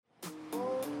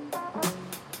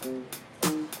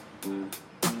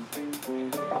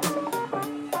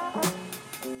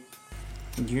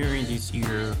During this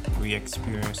year, we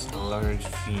experienced a lot of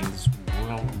things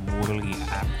really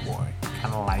awkward,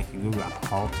 kind of like Google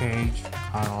outage,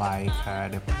 kind of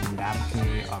like the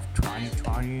pandemic of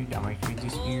 2020 that went through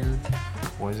this year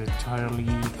was a totally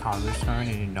concern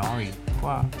and annoying.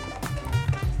 But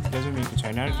it doesn't make it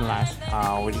any less.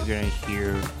 We're gonna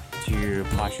hear to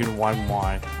pursue one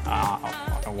more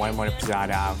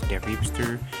episode of the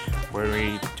Hipster, where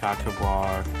we talk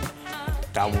about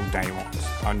double diamonds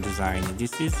on design.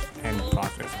 This is and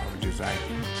process of design.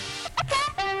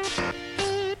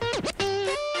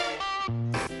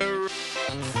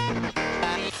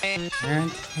 And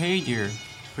hey there,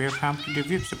 welcome to the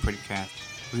Vipsa podcast.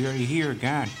 We are here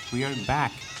again. We are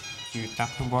back to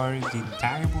talk about the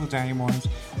double diamonds,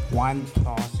 one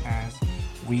process,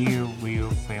 real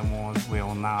famous,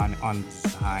 well known on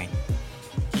design.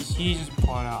 This is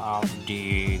part of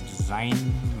the design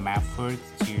method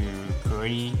to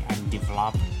create and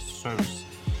develop service.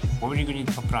 What we're going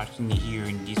to talk about in here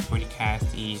in this podcast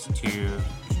is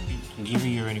to give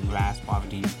you a grasp of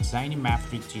the design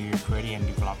method to create and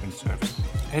developing service.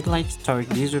 I'd like to start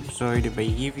this episode by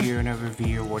giving you an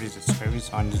overview of what is a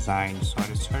service on design. So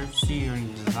the service here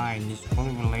in design is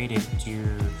only related to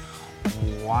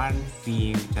one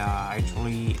thing that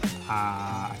actually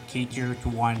cater to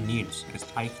one needs.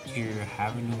 It's like to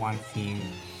having one thing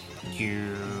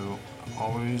to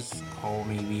always or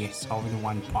maybe solving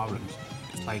one problem.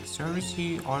 It's like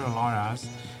services all around us,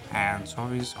 and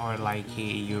service are like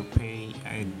you pay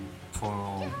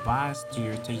for bus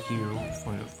to take you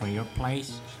from your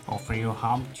place or from your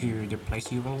home to the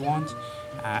place you will want,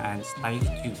 and it's like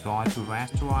to go to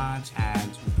restaurants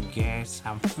and get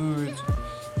some food.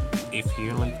 If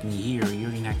you're like me here,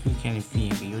 you're in a cook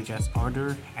anything, you just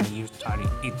order and you start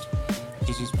to eat.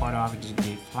 This is part of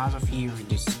the philosophy of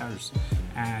the service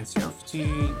and safety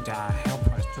that help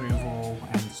us travel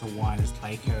and so on. It's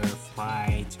like a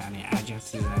flight and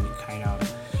agencies and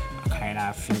kind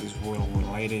of things well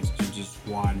related to this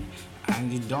one.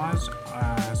 And it does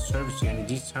services and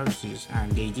these services,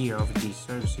 and the idea of these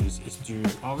services is to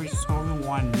always solve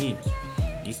one need,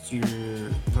 is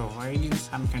to providing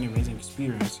some kind of amazing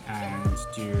experience and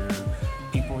to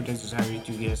people that desire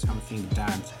to get something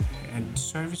done. And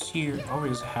service here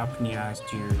always helping us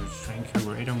to shrink a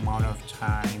great amount of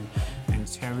time and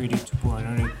save it to put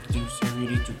another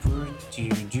to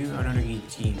do another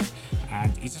thing.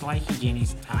 And it's like again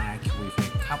it's stuck with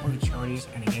a couple of choices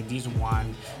and get this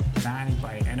one done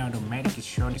by an automatic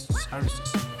choice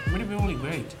services. Would be really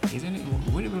great, isn't it?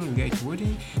 Would be really great, would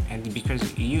it? And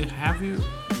because you have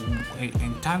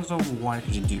in tons of work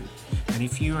to do, and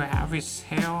if you have a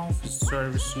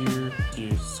self-service here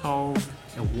to solve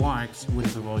the works would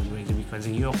be really great, because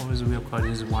you always will call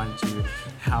this one to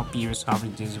help you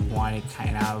solve this one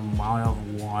kind of amount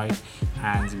of work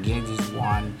and get this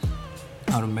one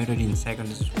automated in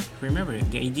seconds. Remember,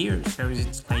 the idea of service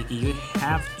is like you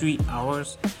have 3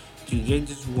 hours to get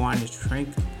this one shrunk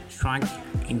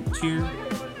in 2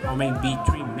 or maybe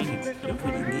 3 minutes. Look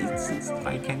at this, it's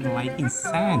like kind of like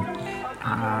insane.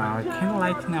 Kind of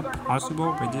like not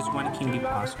possible, but this one can be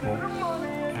possible.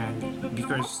 And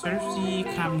because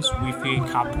service comes with a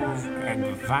couple of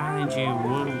advantages,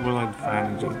 real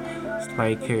advantages. It's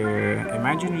like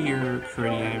imagine you're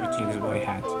creating everything by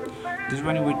hand. This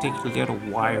one will take a little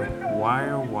while,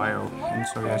 and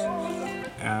so yes.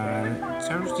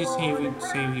 Service to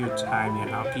save your time and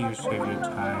help you save your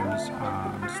time.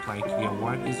 It's like your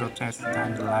work is tested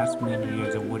done the last minute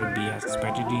years it wouldn't be as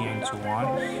expected and so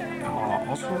on.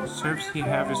 Also, service here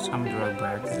have some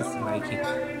drawbacks. It's like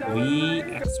we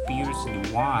experienced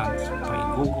the ones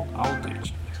by Google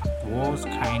outage. Was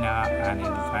kind of an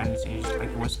advantage,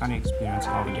 like was kind of experience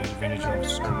of the advantage of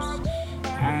service.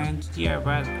 And yeah,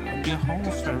 but the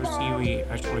whole service here we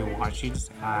actually watch it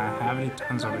having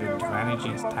tons of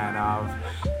advantages instead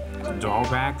of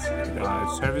drawbacks.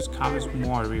 Service comes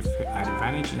more with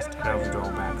advantage instead of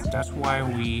drawbacks. That's why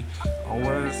we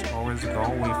always go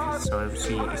with service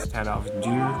instead of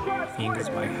do things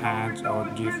by hand or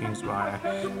do things by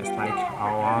it's like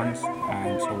our own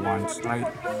and so on. It's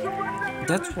like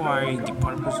that's why the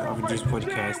purpose of this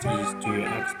podcast is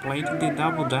to explain the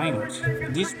double diamonds.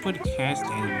 This podcast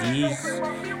and these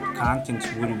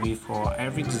contents will be for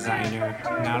every designer,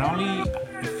 not only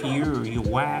if you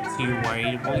wax, you white,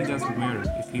 it really doesn't matter.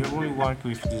 If you really work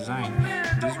with design,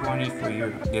 this one is for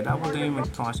you. The double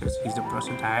diamond process is the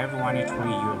process that everyone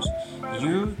actually use.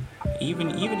 You, even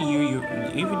you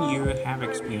have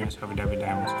experience of double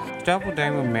diamonds. Double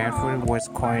diamond method was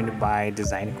coined by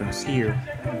design conceal.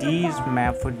 This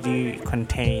method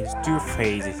contains two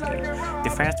phases. The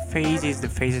first phase is the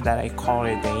phase that I call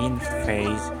it the in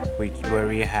phase, where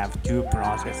we have two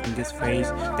processes in this phase.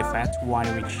 The first one,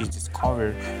 which is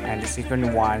discover, and the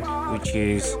second one, which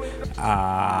is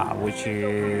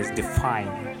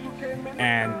define.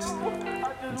 And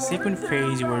the second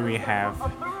phase, where we have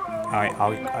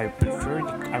I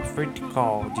prefer to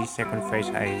call this second phase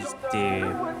as the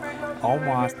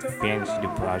almost finish the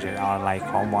project, or like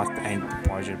almost end the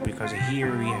project, because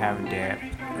here we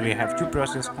have two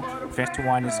processes. First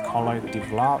one is called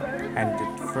develop, and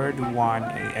the third one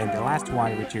and the last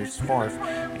one, which is fourth,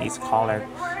 is called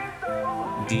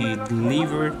the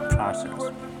deliver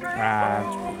process.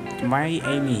 My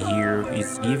aim here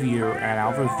is give you an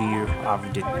overview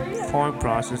of the four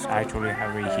process I actually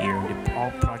have right here, the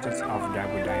four process of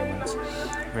double diamonds.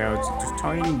 Well, to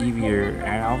start and give you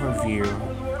an overview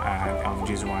of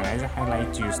this one, as I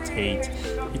like to state,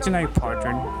 it's not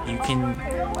important. It's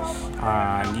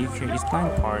not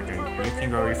important. You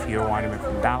can go if you want a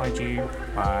methodology,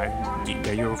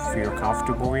 that you feel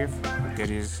comfortable with. That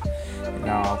is,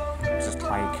 just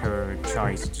like her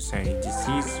choice to say this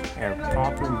is a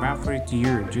proper method to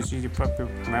use, this is the proper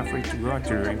method to go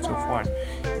through, and so forth.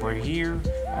 But here,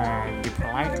 the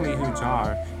likelihoods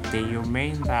are that you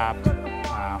may end up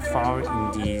fall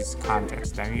in this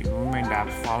context, that you may end up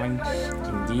falling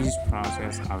in this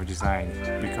process of design,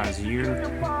 because you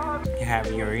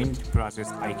have your in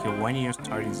process, like when you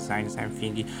start designing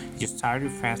something, you start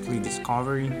fastly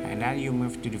discovering, and then you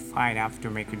move to define after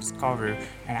make a discover,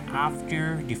 and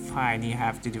after define you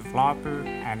have the developer,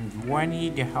 and when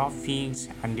the whole things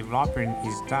and development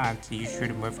is done, you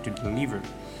should move to deliver.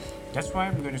 That's why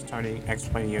I'm going to start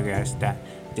explaining you guys that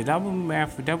the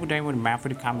double diamond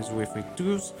method comes with the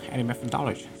tools and the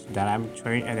methodologies that I'm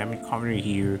covering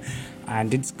here. And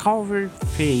the discover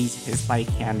phase is like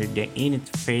under the init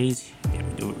phase,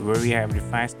 where we have the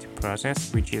first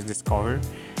process, which is discover.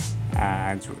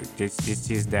 And this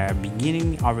is the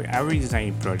beginning of every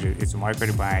design project. It's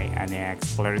marked by an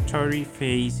exploratory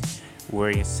phase, where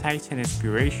insights and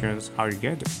inspirations are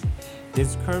gathered. The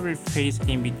discovery phase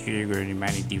can be triggered in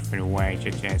many different ways,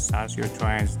 such as social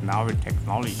trends, novel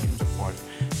technology, and so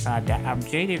forth. So the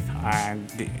objective and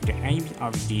the aim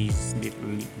of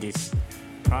this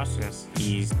process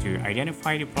is to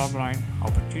identify the problem,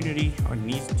 opportunity, or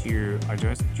needs to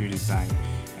address your design.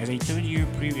 As I told you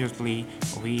previously,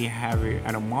 we have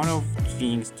an amount of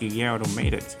things to get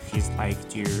automated. It's like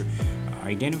to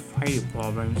identify the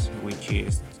problems, which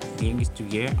is things to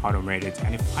get automated,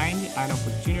 and find an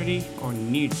opportunity or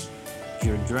need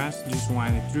to address this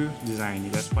one through design.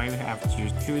 That's why we have to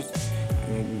choose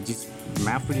this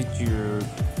method to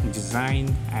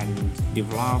design and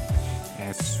develop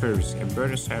a service, a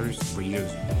better service for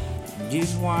users.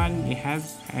 This one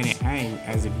has an aim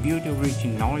as a build a rich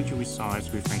knowledge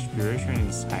resource with inspiration and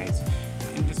insights.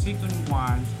 And the second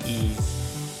one is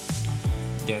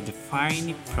the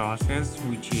define process,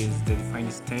 which is the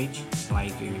define stage,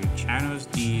 like channels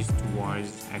these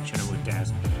towards actionable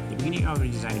tasks. The beginning of the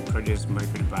design project is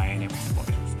marked by an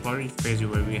exploratory phase,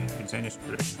 where we have design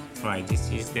inspiration. Right,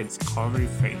 this is the discovery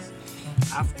phase.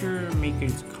 After making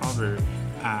discover,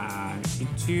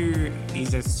 it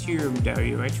is assumed that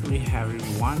you actually have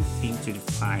one thing to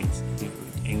define,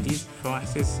 and this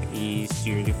process is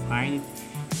to define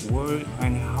where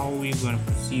and how we're going to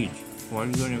proceed, what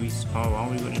we're going to solve, how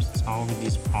we're going to solve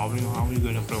this problem, how we're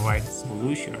going to provide a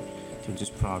solution to this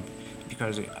problem.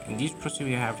 Because in this process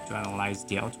we have to analyze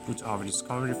the output of the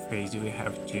discovery phase, we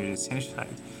have to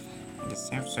synthesize. The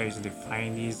synthesize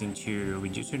define these into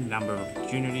reduce the number of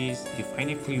opportunities, define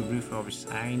a clear brief of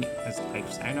sign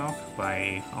off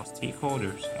by our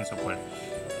stakeholders, and so forth.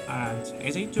 And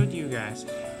as I told you guys,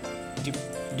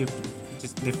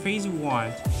 the phase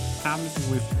one comes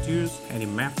with tools and a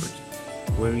method,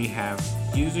 where we have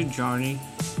user journey.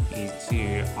 It's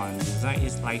on design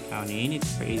is like on the init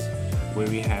phase, where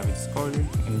we have discover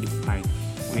and define.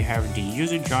 We have the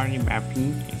user journey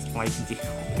mapping. It's like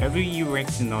every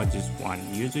UX knows this one.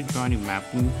 User journey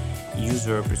mapping,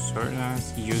 user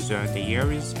personas, user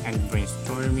diaries, and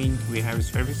brainstorming. We have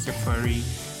service safari,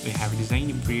 we have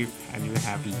design brief, and we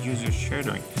have the user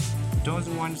shadowing. those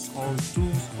ones are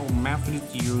tools or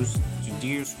methods used to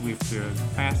deal with the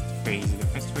first phase. The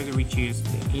first phase, which is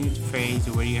the init phase,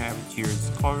 where you have to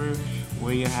discover,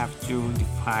 where you have to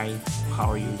define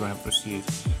how you're gonna proceed,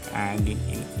 and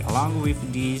along with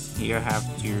this, you have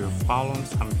to follow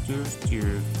some tools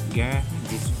to get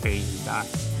this phase done,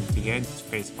 to get this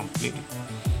phase completed.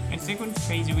 And second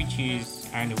phase, which is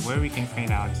and where we can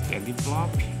find out the develop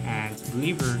and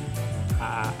deliver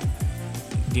uh,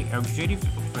 the objective.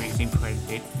 For example,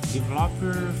 the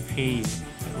developer phase,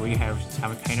 we have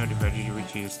some kind of development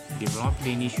which is develop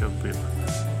the initial brief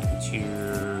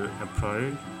to a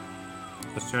product,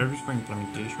 a service for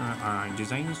implementation,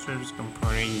 design a service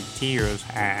component details,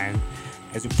 and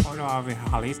as a part of a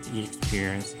holistic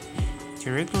experience,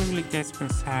 to regularly test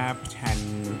concept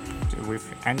and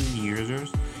with end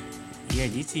users. Yeah,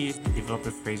 this is the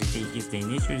developer phase. It is the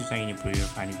initial design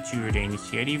brief and to the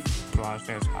initiative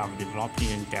process of developing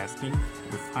and testing,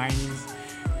 refines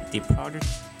the product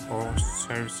or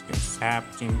service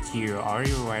concept until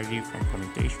already ready for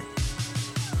implementation.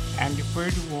 And the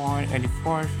third one and the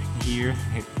fourth here,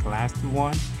 the last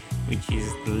one, which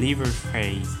is deliver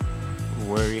phase,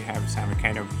 where you have some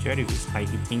kind of objectives like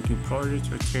thinking products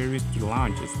or service to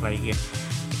launch. It's like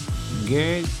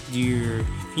get your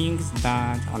things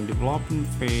done on development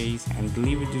phase and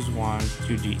deliver this one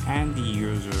to the end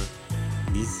user.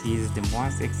 This is the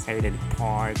most excited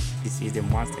part. This is the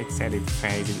most excited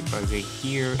phase because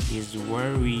here is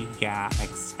where we get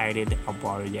excited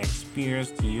about the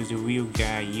experience the user will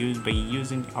get used by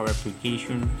using our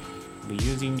application, by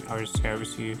using our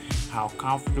service, how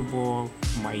comfortable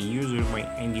my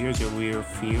end user will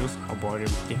feel about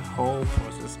the whole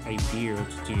process I built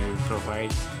to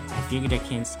provide a thing that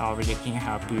can solve it, that can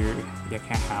help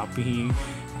you,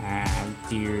 and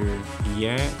to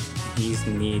get his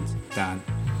needs done.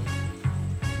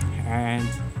 And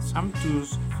some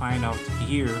tools find out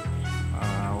here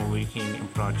we can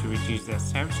employ, which is the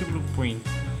service blueprint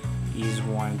is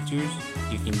one tool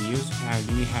you can use.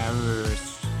 We have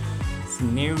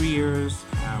scenarios,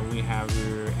 we have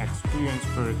experience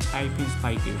prototyping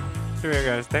like it.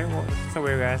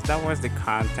 That was the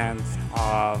content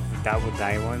of Double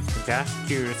Diamonds. Just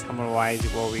to summarize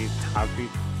what we talked,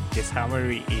 the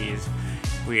summary is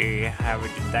we have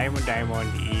the Diamond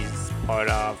is part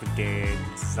of the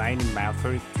design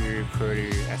method to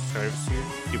create a service,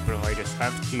 to provide a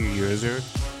service to user.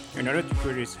 In order to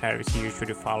create a service, you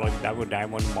should follow the Double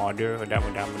Diamond model or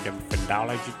Double Diamond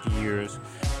methodology to use.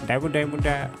 Double Diamond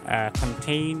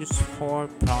contains 4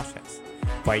 processes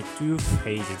by 2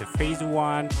 phases. The phase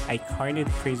 1, I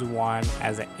coined phase 1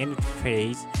 as an init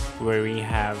phase, where we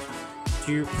have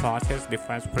 2 processes. The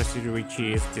first procedure, which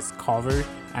is discover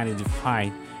and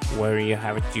define, where you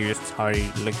have to start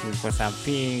looking for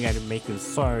something and making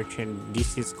search, and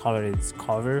this is called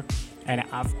discover. And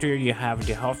after you have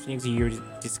the whole things you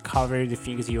discover, the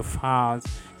things you found,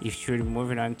 you should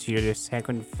move on to the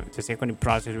second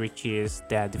process, which is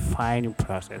the defining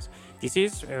process. This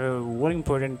is a really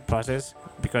important process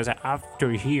because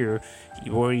after here,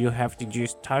 where you have to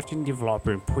just start in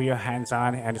developer, put your hands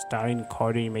on and starting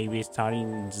coding, maybe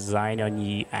starting design on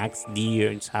the XD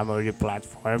and some other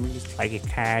platforms like a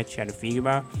Catch and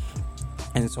Figma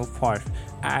and so forth.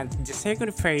 And the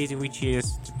second phase, which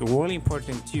is really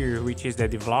important too, which is the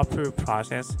developer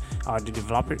process or the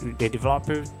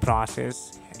developer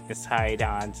process side,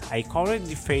 and I call it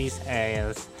the phase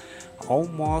as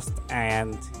almost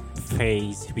end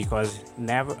phase because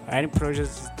never any project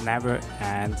is never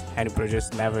end, any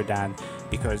project is never done,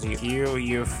 because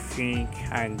you think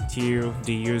until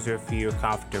the user feel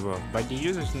comfortable, but the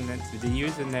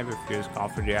user never feels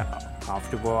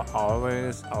comfortable.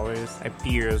 Always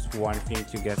appears one thing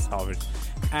to get solved.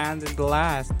 And the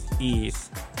last is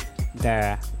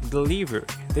the deliver.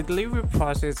 The delivery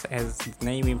process, as the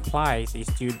name implies, is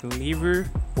to deliver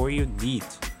what you did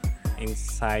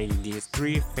inside this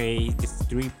 3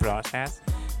 process,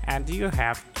 and you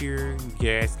have to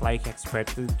get like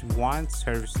expected one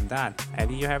service done, and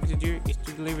you have to do is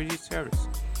to deliver this service.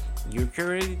 You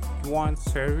create one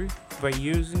service by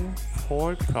using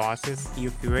 4 processes.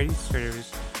 You create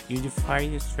service, you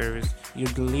define the service, you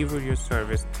deliver your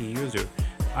service to user.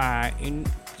 In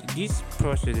this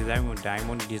process, the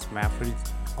Diamond, this method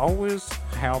always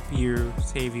help you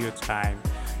save your time.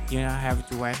 You don't have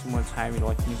to waste more time in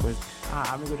looking for,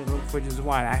 I'm going to look for this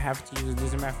one, I have to use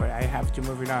this method, I have to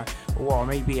move it on, or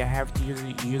maybe I have to use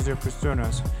user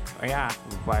personas. Yeah,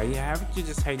 but you have to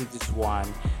decide this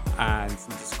one and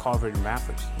discover the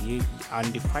method. You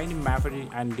define the method,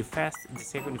 and the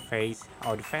second phase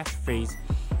or the first phase,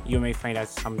 You may find out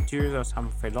some tools or some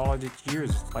methodology to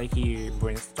use, like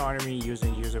brainstorming,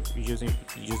 using user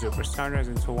personas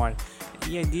and so on.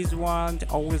 Yeah, this one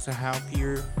always help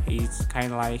you. It's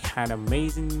kind of like an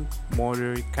amazing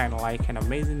model, kind of like an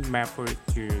amazing method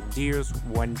to deal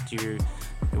when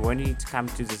it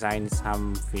comes to design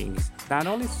some things. Not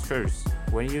only first,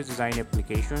 when you design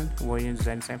application, when you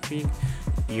design something,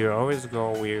 you always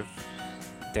go with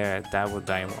the double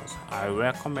diamonds. I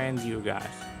recommend you guys,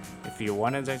 if you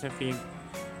want to design something,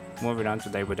 moving on to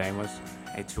double diamonds.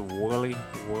 It's really,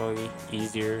 really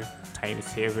easier, time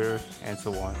saver, and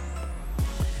so on.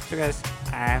 So guys,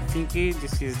 I think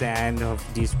this is the end of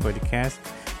this podcast.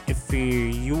 If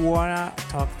you wanna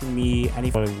talk to me and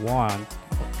if you want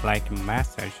like a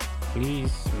message,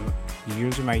 please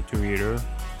use my Twitter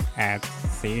at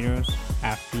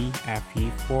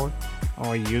SanosFE4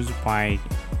 or use my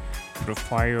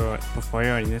profile on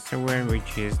Instagram,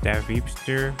 which is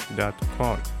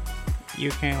thevipster.com.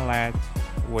 You can let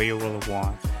what you will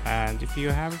want, and if you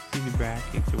have feedback,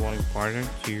 it's really important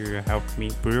to help me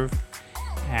improve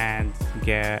and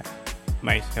get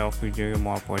myself doing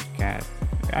more podcasts.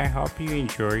 I hope you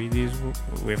enjoy this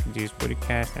with this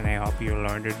podcast, and I hope you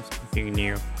learned something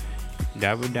new.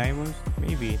 Double diamonds?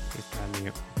 Maybe it's not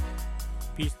new.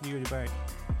 Peace, dude. Bye.